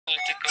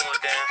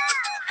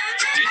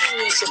You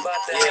know what's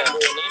about to happen. I'm in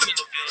the building.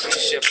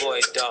 It's your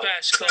boy, dog.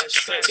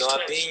 Yo,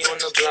 I be on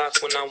the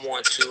block when I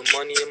want to.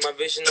 Money in my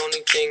vision, only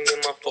thing in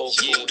my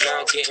focus.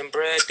 Now getting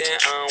bread, then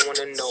I don't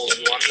wanna know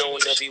you. I'm known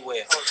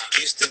everywhere.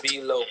 Used to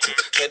be local,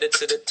 headed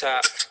to the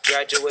top.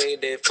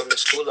 Graduated from the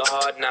school of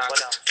hard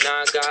knocks.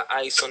 Now I got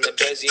ice on the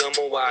bezel on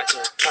my watch.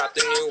 Popped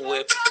the new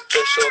whip,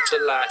 fresh off the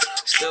lot.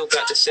 Still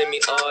got the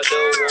semi-auto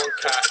one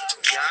cop.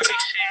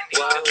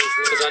 Why?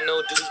 Cause I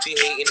know dudes be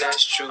hating,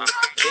 that's true.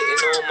 Didn't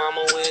know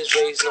mama was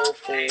raised no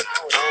fool. I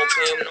don't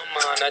pay him no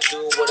mind, I do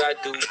what I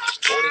do.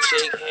 Only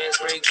shake hands,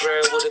 break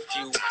bread with a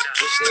few.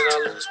 Wishing that I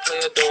lose,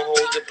 player, don't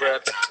hold your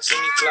breath. See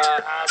me fly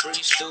high,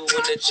 breeze through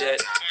in the jet.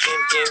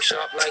 Game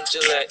sharp like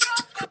Gillette.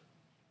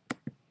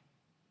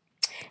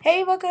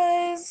 Hey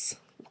bookers,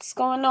 what's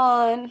going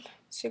on?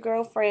 It's your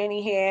girl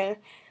Franny here.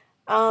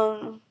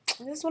 I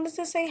just wanted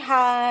to say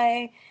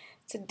hi.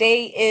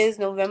 Today is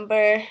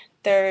November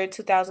 3rd,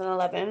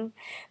 2011.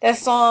 That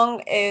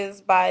song is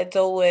by You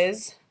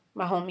Doiiiiiiii,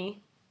 my homie,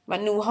 my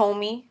new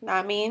homie, know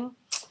what I mean?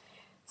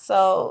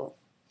 So,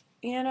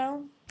 you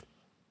know,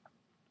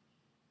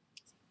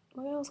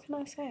 what else can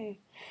I say?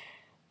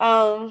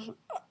 Um,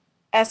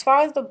 as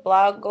far as the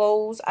blog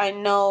goes, I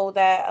know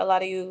that a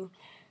lot of you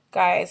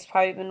guys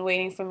probably been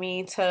waiting for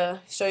me to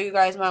show you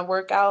guys my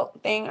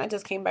workout thing. I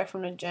just came back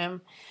from the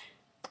gym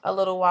a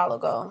little while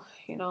ago,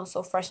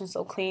 so fresh and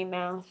so clean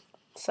now.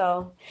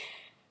 So,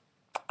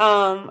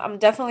 I'm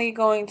definitely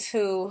going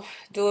to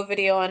do a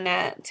video on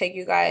that, take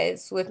you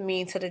guys with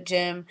me to the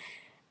gym.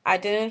 I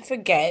didn't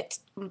forget,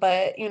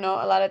 but a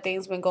lot of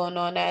things been going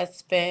on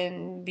that's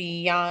been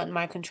beyond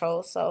my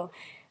control, so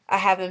I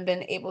haven't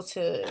been able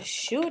to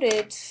shoot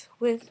it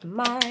with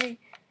my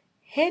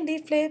handy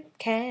flip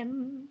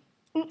cam.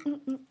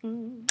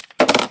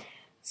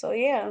 So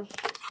yeah,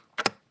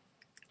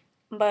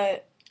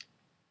 but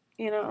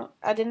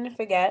I didn't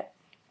forget.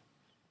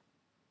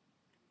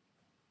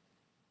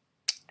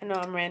 I know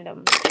I'm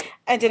random.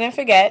 I didn't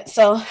forget,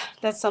 so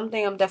that's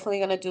something I'm definitely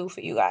gonna do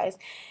for you guys.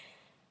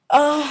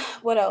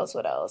 What else?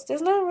 What else?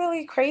 There's not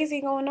really crazy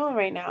going on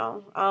right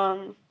now.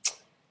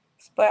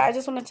 But I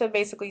just wanted to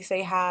basically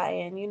say hi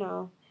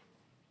and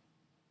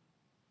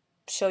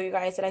show you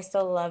guys that I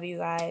still love you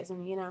guys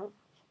and that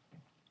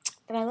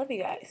I love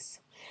you guys.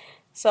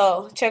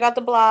 So check out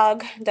the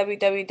blog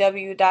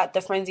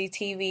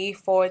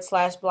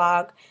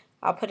www.thefrenzytv.com/blog.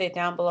 I'll put it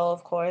down below,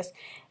 of course.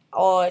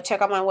 Or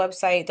check out my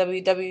website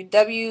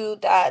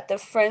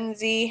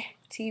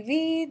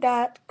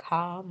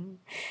www.thefrenzytv.com.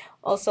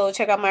 Also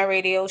check out my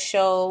radio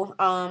show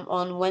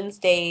on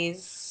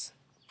Wednesdays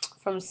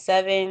from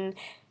 7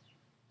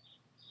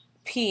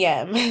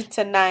 p.m.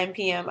 to 9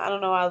 p.m. I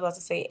don't know why I was about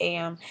to say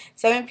a.m.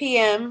 7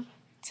 p.m.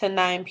 to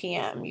 9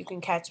 p.m. You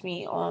can catch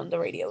me on the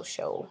radio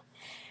show.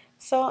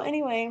 So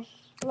anyway,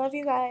 love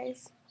you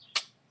guys.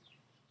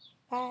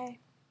 Bye.